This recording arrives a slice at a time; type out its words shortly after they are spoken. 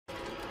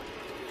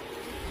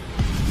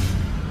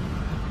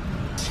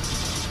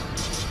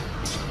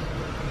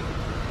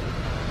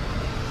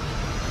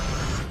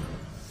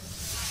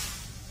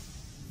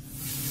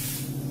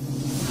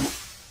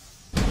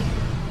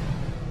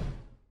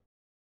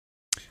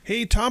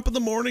Hey, top of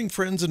the morning,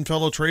 friends and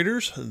fellow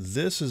traders.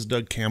 This is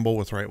Doug Campbell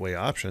with Right Way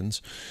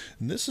Options.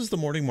 And this is the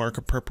morning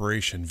market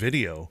preparation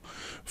video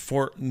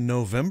for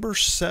November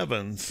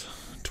 7th,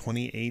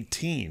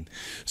 2018.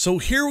 So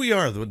here we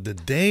are, the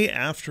day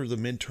after the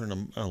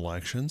midterm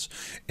elections,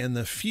 and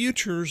the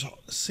futures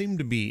seem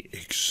to be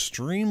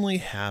extremely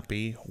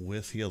happy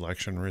with the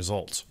election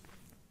results.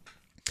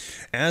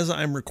 As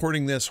I'm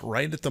recording this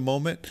right at the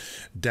moment,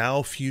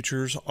 Dow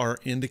futures are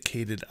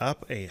indicated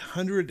up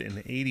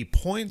 180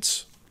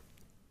 points.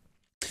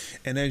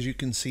 And as you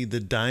can see, the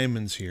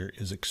diamonds here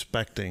is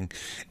expecting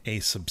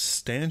a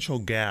substantial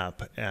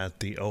gap at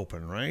the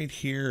open. Right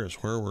here is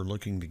where we're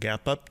looking to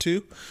gap up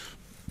to,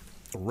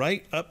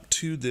 right up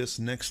to this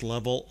next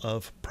level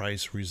of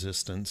price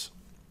resistance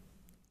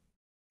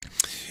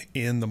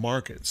in the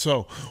market.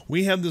 So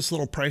we have this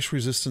little price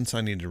resistance.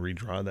 I need to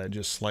redraw that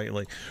just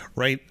slightly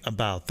right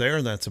about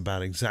there. That's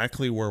about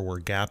exactly where we're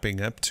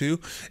gapping up to.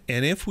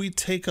 And if we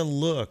take a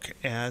look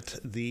at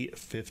the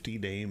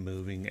 50-day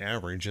moving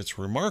average, it's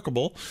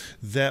remarkable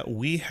that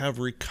we have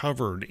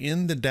recovered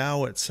in the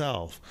Dow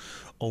itself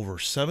over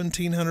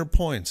 1,700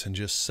 points in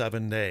just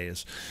 7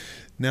 days.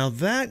 Now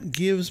that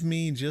gives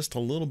me just a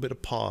little bit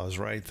of pause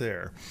right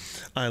there.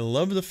 I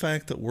love the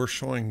fact that we're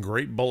showing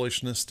great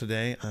bullishness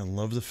today. I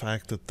love the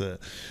fact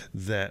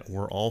that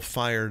we're all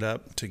fired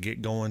up to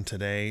get going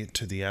today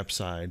to the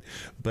upside.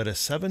 But a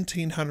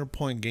 1,700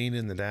 point gain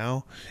in the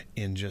Dow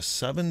in just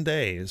 7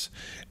 days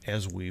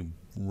as we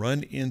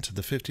run into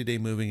the 50-day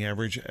moving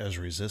average as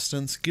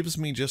resistance gives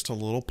me just a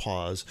little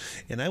pause,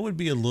 and I would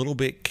be a little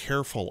bit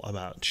careful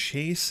about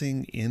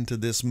chasing into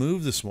this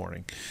move this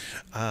morning.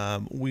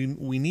 We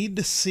need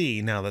to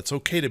see. Now that's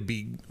okay to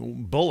be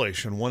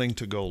bullish and wanting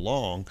to go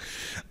long,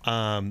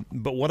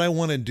 but what I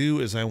want to do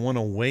is I want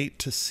to wait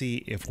to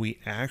see if we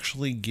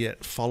actually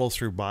get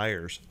follow-through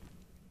buyers.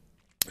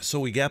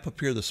 So we gap up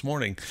here this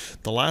morning.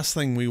 The last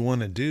thing we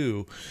want to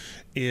do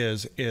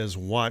is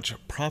watch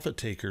profit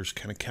takers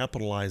kind of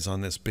capitalize on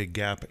this big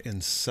gap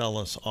and sell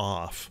us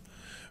off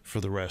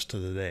for the rest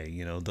of the day.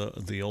 You know,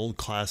 the old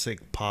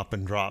classic pop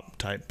and drop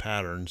type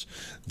patterns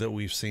that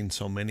we've seen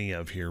so many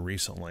of here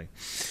recently.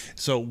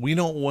 So we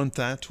don't want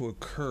that to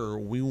occur.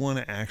 We want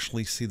to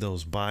actually see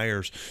those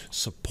buyers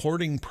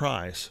supporting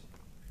price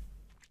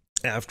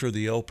after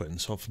the open.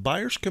 So if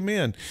buyers come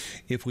in,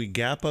 if we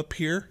gap up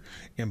here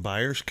and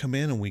buyers come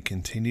in and we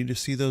continue to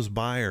see those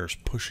buyers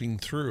pushing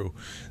through,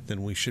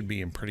 then we should be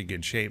in pretty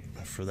good shape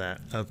for that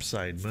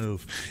upside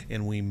move.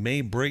 And we may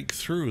break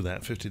through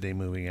that 50-day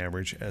moving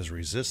average as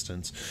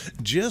resistance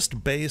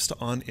just based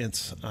on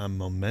its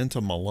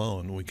momentum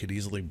alone. We could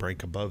easily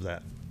break above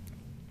that.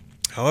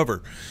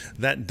 However,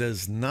 that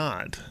does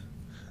not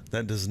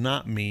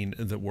mean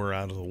that we're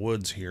out of the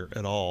woods here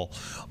at all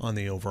on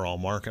the overall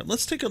market.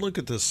 Let's take a look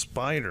at this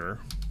spider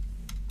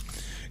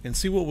and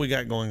see what we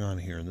got going on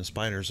here in the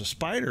spiders. The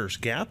spider's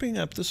gapping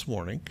up this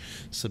morning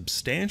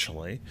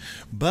substantially,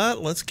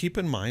 but let's keep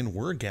in mind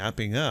we're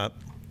gapping up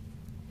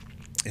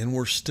and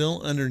we're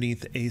still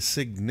underneath a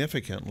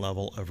significant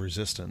level of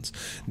resistance.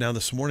 Now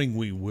this morning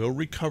we will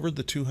recover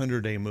the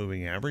 200-day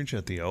moving average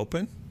at the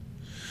open.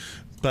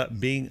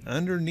 But being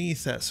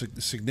underneath that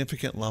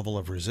significant level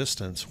of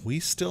resistance, we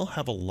still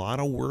have a lot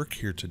of work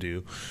here to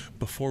do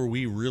before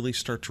we really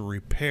start to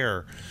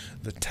repair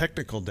the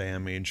technical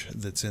damage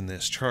that's in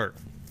this chart.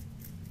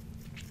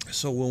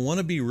 So we'll want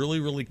to be really,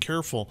 really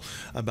careful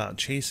about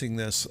chasing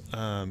this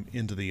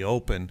into the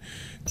open,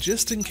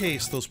 just in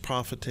case those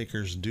profit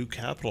takers do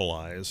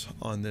capitalize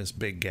on this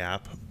big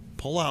gap,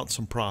 pull out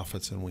some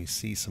profits, and we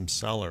see some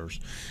sellers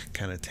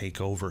kind of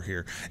take over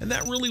here. And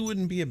that really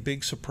wouldn't be a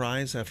big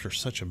surprise after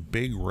such a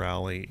big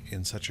rally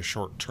in such a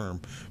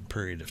short-term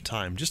period of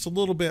time. Just a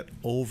little bit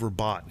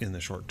overbought in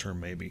the short term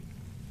maybe.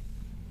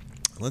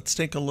 Let's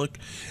take a look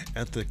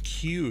at the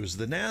Qs.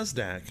 The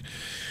NASDAQ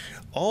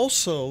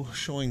also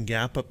showing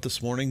gap up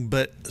this morning,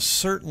 but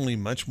certainly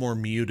much more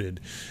muted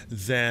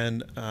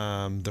than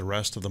the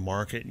rest of the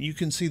market. You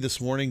can see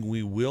this morning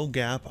we will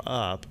gap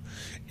up,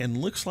 and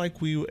looks like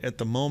at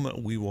the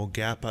moment we will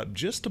gap up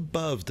just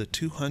above the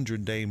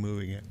 200-day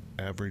moving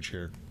average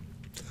here.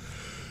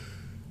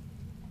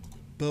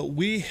 But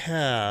we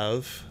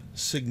have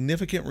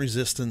significant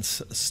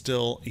resistance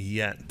still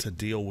yet to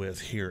deal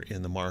with here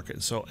in the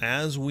market. So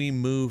as we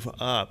move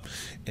up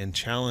and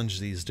challenge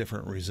these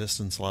different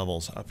resistance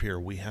levels up here,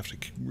 we have to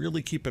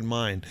really keep in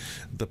mind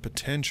the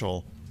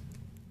potential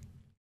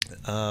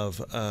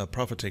of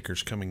profit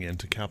takers coming in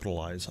to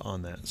capitalize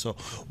on that. So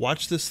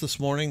watch this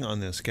morning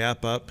on this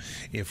gap up.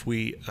 If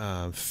we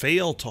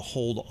fail to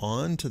hold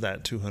on to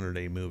that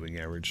 200-day moving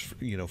average,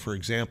 you know, for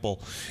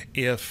example,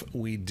 if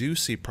we do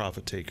see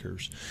profit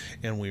takers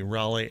and we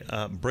rally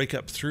break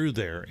up through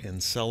there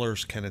and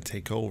sellers kind of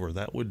take over,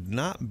 that would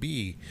not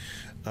be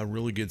a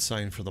really good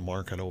sign for the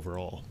market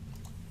overall.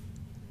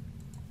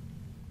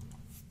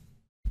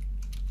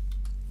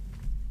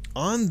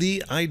 On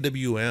the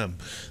IWM,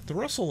 the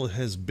Russell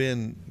has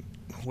been,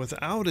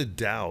 without a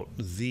doubt,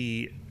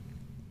 the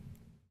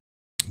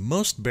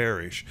most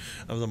bearish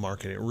of the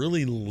market. It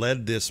really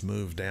led this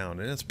move down,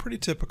 and it's pretty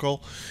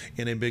typical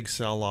in a big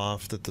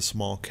sell-off that the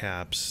small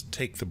caps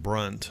take the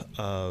brunt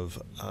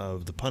of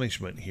the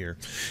punishment here.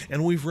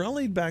 And we've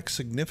rallied back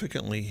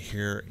significantly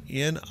here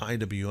in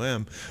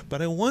IWM,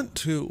 but I want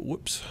to,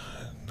 whoops,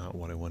 not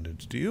what I wanted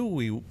to do.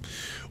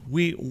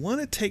 We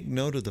want to take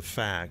note of the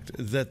fact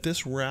that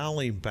this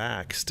rally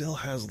back still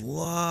has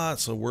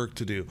lots of work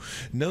to do.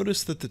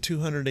 Notice that the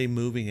 200-day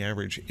moving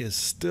average is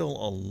still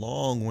a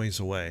long ways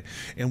away,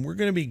 and we're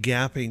going to be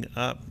gapping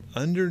up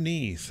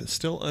underneath,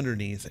 still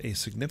underneath a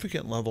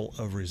significant level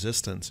of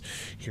resistance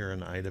here in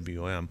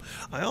IWM.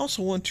 I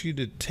also want you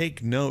to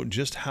take note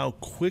just how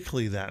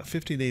quickly that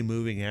 50-day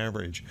moving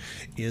average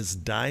is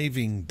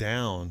diving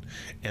down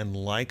and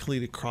likely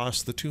to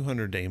cross the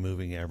 200-day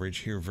moving average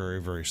here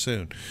very, very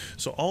soon.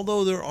 So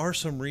although there are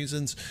some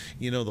reasons,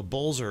 you know, the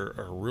bulls are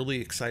really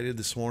excited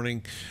this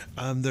morning,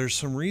 there's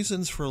some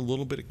reasons for a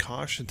little bit of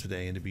caution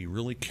today and to be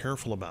really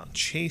careful about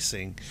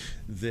chasing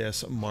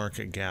this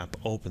market gap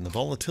open. The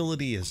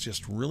volatility is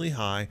just really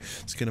high.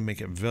 It's going to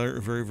make it very,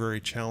 very, very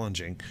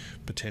challenging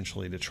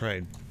potentially to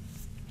trade.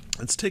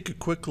 Let's take a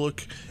quick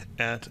look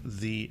at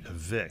the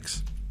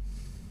VIX.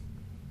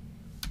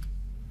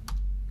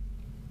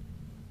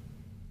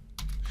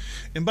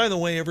 And by the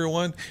way,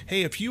 everyone,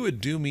 hey, if you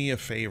would do me a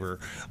favor,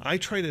 I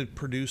try to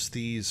produce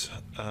these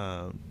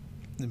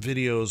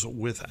videos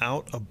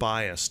without a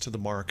bias to the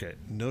market.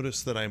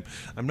 Notice that I'm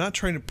not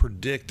trying to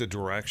predict the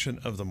direction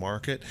of the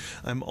market.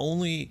 I'm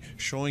only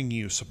showing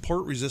you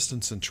support,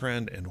 resistance, and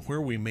trend, and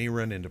where we may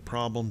run into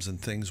problems and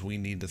things we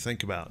need to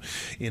think about.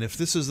 And if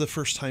this is the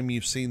first time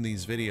you've seen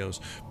these videos,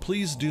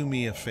 please do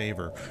me a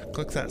favor.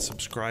 Click that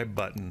subscribe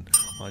button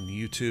on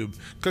YouTube.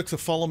 Click the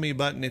follow me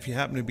button if you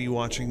happen to be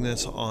watching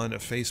this on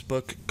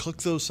Facebook. Click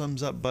those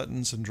thumbs up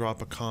buttons and drop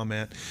a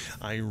comment.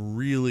 I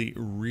really,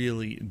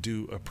 really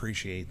do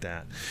appreciate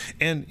that.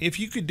 And if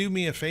you could do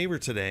me a favor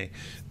today,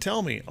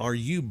 tell me, are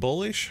you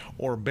bullish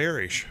or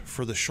bearish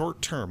for the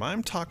short term?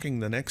 I'm talking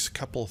the next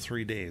couple,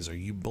 3 days. Are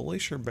you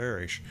bullish or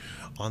bearish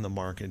on the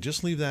market?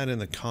 Just leave that in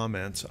the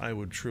comments. I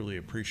would truly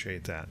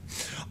appreciate that.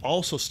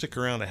 Also, stick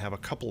around. I have a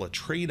couple of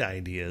trade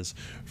ideas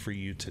for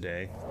you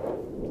today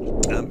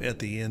at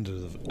the end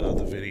of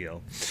the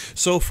video.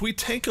 So if we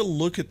take a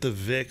look at the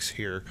VIX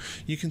here,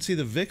 you can see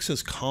the VIX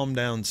has calmed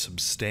down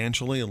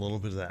substantially. A little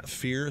bit of that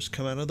fear has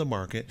come out of the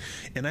market,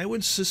 and I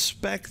would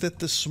suspect that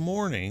this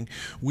morning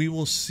we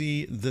will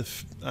see the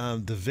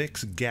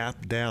VIX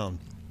gap down,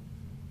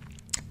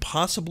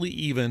 possibly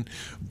even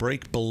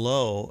break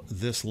below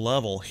this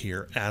level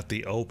here at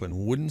the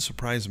open. Wouldn't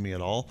surprise me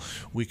at all.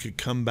 We could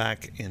come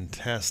back and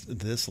test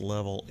this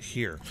level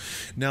here.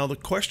 Now the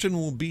question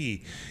will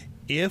be,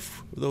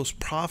 if those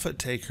profit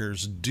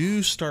takers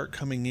do start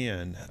coming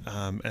in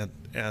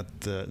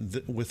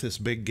with this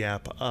big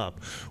gap up,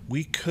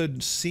 we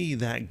could see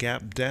that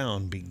gap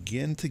down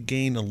begin to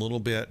gain a little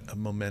bit of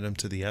momentum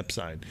to the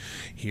upside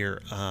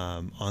here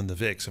on the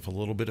VIX, if a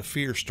little bit of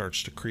fear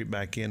starts to creep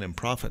back in and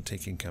profit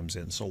taking comes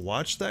in. So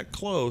watch that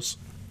close.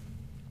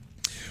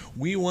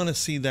 We want to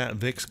see that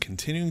VIX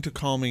continuing to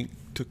calm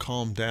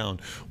down.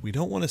 We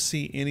don't want to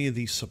see any of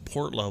these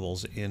support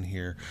levels in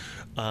here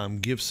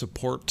give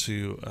support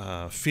to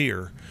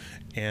fear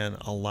and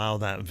allow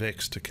that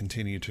VIX to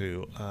continue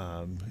to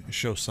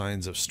show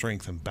signs of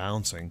strength and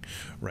bouncing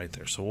right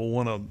there. So we'll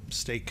want to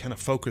stay kind of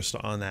focused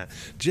on that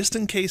just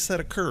in case that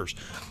occurs.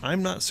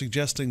 I'm not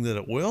suggesting that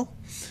it will.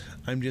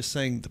 I'm just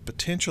saying the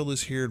potential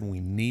is here, and we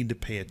need to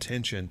pay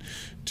attention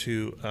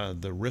to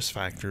the risk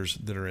factors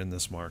that are in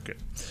this market.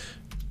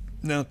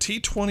 Now,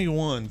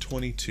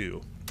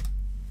 T21.22.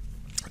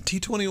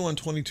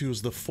 T21.22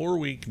 is the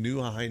 4-week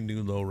new high,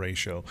 new low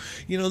ratio.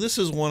 You know, this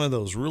is one of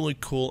those really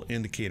cool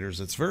indicators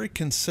that's very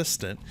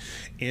consistent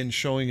in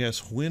showing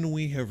us when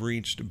we have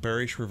reached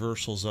bearish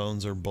reversal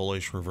zones or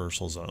bullish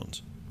reversal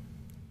zones.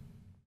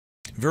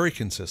 Very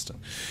consistent.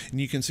 And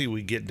you can see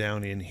we get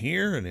down in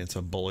here and it's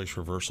a bullish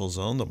reversal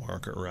zone. The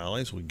market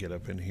rallies. We get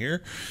up in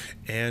here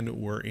and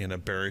we're in a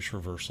bearish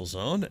reversal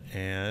zone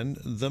and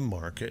the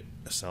market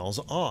sells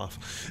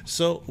off.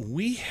 So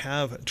we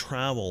have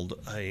traveled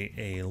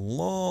a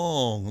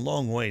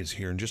long ways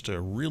here in just a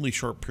really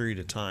short period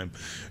of time.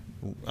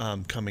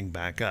 Coming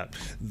back up.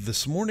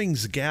 This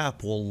morning's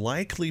gap will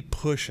likely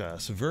push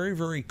us very,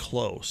 very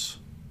close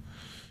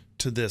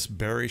to this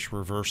bearish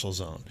reversal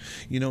zone.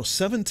 You know,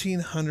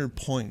 1,700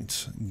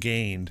 points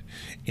gained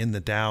in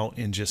the Dow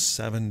in just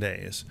 7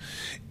 days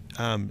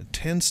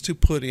tends to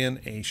put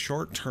in a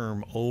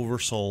short-term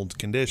oversold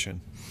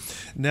condition.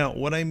 Now,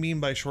 what I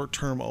mean by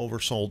short-term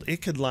oversold,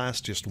 it could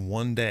last just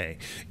 1 day.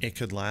 It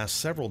could last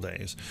several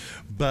days.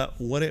 But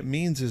what it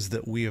means is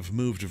that we have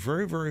moved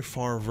very, very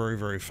far, very,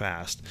 very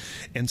fast.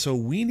 And so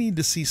we need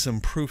to see some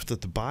proof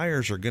that the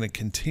buyers are going to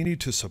continue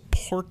to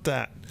support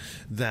that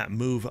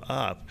move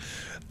up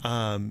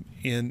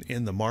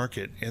in the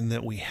market, and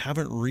that we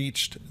haven't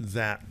reached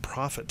that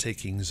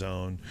profit-taking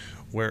zone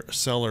where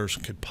sellers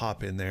could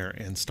pop in there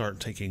and start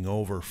taking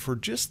over for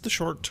just the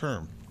short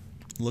term,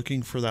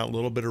 looking for that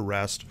little bit of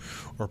rest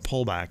or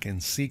pullback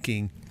and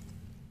seeking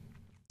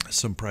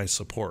some price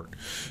support.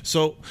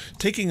 So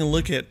taking a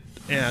look at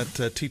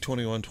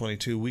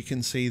T2122, we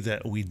can see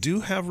that we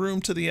do have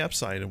room to the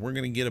upside, and we're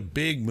going to get a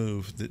big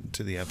move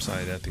to the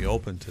upside at the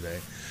open today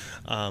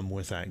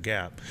with that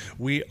gap.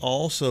 We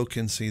also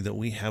can see that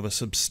we have a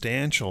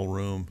substantial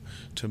room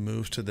to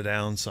move to the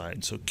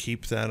downside. So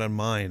keep that in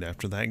mind.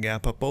 After that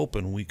gap up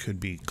open, we could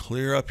be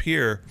clear up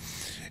here,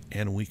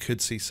 and we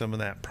could see some of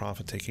that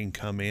profit taking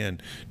come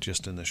in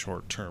just in the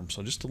short term.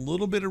 So just a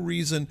little bit of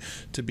reason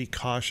to be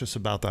cautious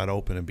about that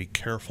open and be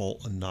careful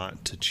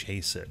not to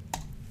chase it.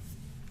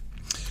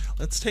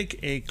 Let's take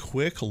a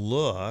quick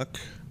look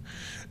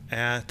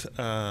at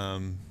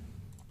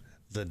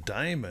the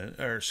diamond,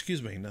 or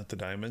excuse me, not the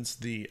diamonds,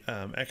 the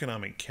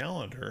economic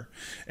calendar.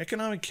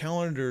 Economic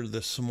calendar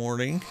this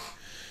morning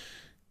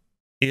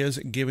is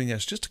giving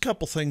us just a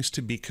couple things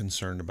to be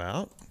concerned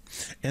about,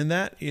 and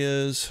that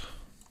is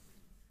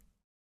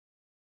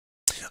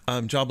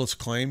jobless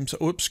claims.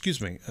 Oh,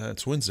 excuse me,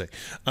 it's Wednesday.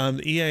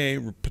 The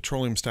EIA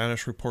petroleum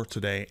status report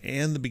today,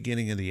 and the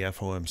beginning of the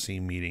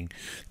FOMC meeting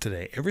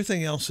today.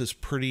 Everything else is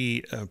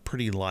pretty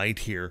light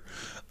here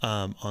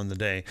on the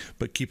day.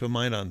 But keep in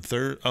mind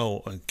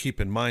keep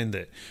in mind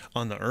that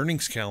on the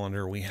earnings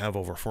calendar we have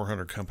over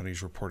 400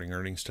 companies reporting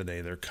earnings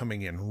today. They're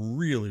coming in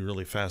really,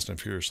 really fast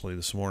and furiously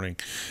this morning.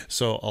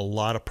 So a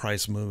lot of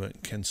price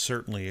movement can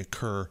certainly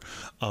occur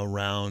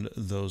around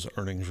those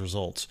earnings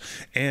results.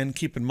 And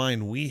keep in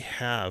mind we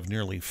have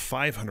nearly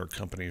 500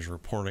 companies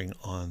reporting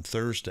on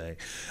Thursday,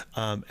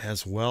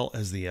 as well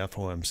as the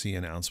FOMC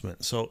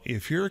announcement. So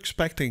if you're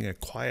expecting a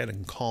quiet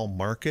and calm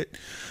market,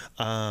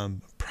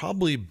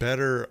 probably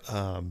better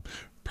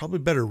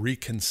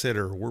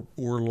reconsider.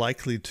 We're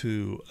likely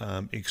to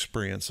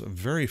experience a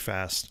very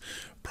fast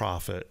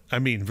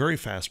very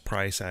fast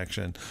price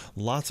action,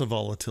 lots of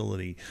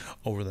volatility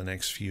over the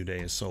next few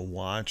days. So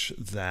watch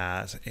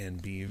that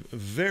and be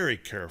very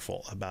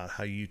careful about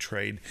how you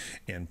trade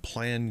and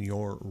plan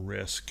your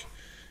risk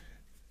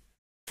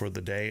for the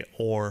day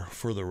or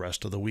for the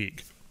rest of the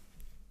week.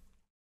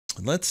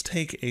 Let's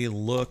take a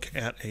look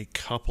at a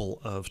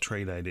couple of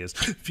trade ideas.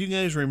 If you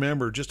guys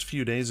remember, just a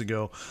few days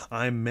ago,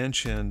 I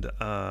mentioned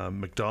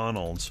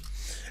McDonald's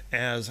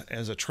as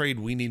a trade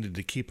we needed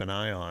to keep an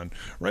eye on.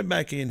 Right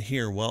back in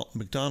here, well,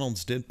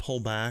 McDonald's did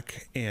pull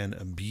back in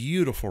a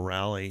beautiful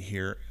rally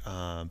here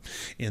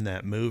in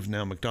that move.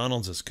 Now,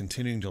 McDonald's is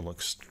continuing to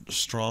look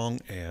strong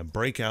and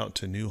break out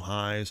to new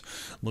highs,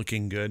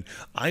 looking good.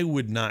 I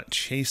would not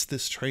chase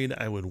this trade.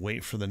 I would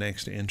wait for the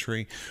next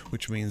entry,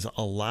 which means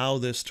allow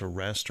this to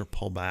rest or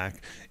pull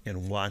back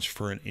and watch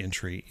for an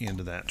entry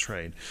into that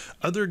trade.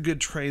 Other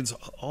good trades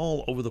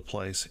all over the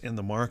place in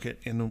the market,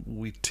 and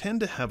we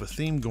tend to have a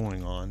theme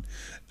going on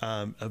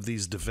of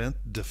these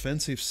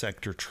defensive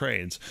sector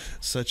trades,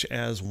 such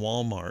as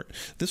Walmart.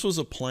 This was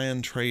a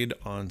planned trade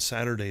on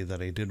Saturday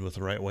that I did with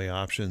the Right Way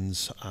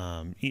Options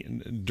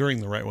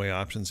during the Right Way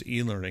Options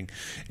e-learning,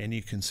 and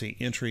you can see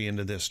entry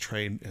into this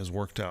trade has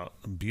worked out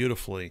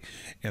beautifully,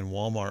 and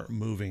Walmart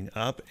moving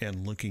up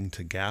and looking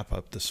to gap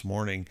up this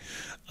morning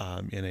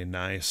in a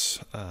nice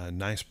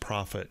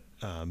profit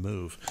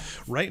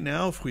move. Right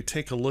now, if we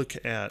take a look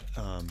at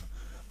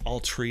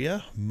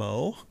Altria,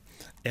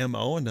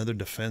 MO, another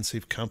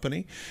defensive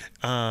company,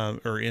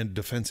 or in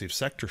defensive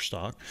sector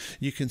stock,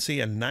 you can see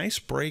a nice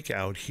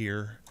breakout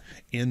here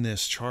in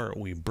this chart.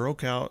 We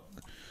broke out,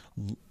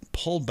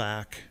 pulled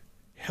back,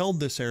 held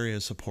this area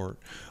of support.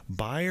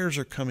 Buyers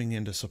are coming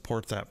in to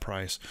support that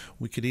price.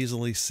 We could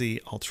easily see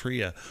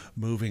Altria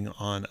moving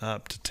on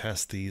up to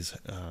test these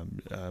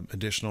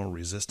additional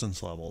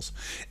resistance levels.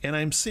 And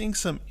I'm seeing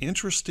some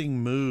interesting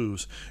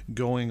moves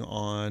going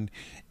on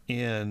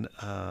in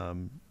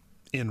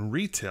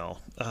retail.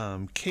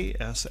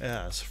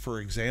 KSS, for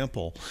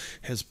example,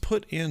 has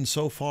put in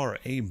so far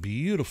a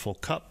beautiful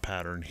cup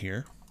pattern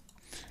here,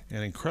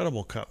 an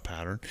incredible cup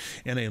pattern,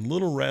 and a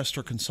little rest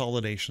or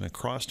consolidation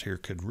across here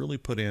could really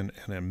put in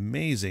an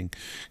amazing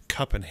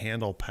cup and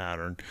handle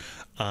pattern,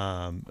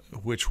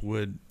 which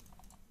would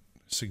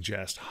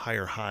suggest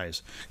higher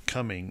highs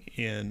coming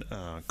in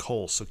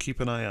coals. So keep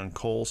an eye on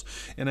coals,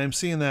 and I'm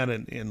seeing that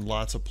in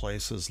lots of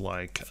places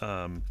like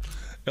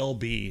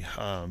LB,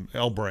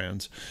 L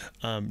brands.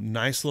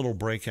 Nice little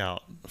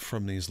breakout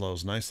from these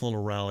lows, nice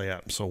little rally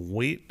up. So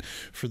wait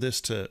for this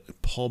to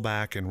pull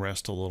back and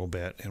rest a little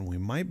bit, and we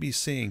might be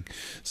seeing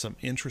some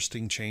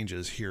interesting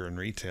changes here in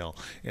retail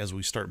as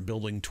we start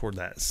building toward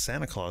that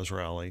Santa Claus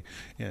rally,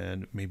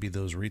 and maybe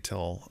those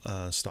retail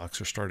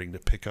stocks are starting to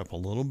pick up a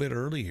little bit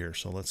early here.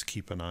 So let's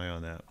keep an eye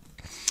on that.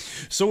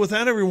 So with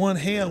that, everyone,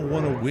 hey, I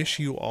want to wish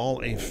you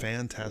all a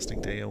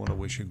fantastic day. I want to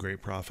wish you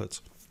great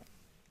profits.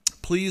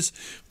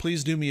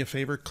 please do me a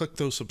favor, click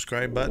those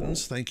subscribe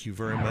buttons. Thank you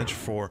very much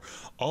for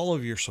all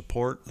of your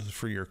support,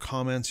 for your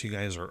comments. You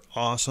guys are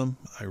awesome.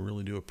 I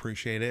really do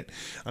appreciate it.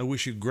 I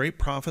wish you great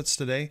profits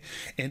today.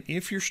 And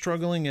if you're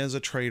struggling as a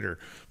trader,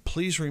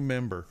 please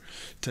remember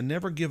to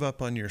never give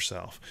up on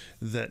yourself.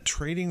 That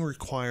trading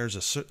requires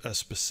a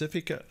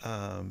specific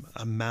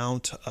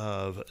amount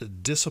of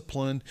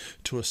discipline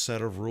to a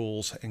set of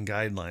rules and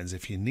guidelines.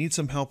 If you need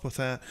some help with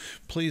that,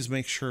 please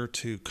make sure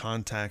to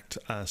contact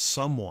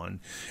someone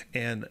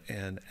and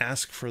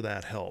ask for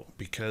that help,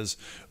 because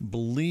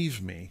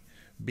believe me,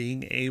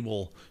 being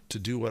able to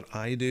do what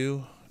I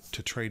do,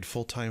 to trade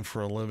full-time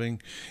for a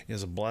living,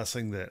 is a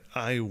blessing that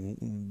I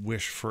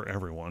wish for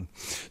everyone.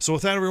 So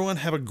with that, everyone,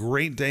 have a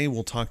great day.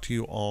 We'll talk to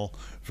you all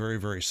very,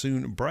 very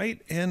soon,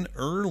 bright and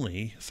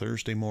early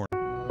Thursday morning.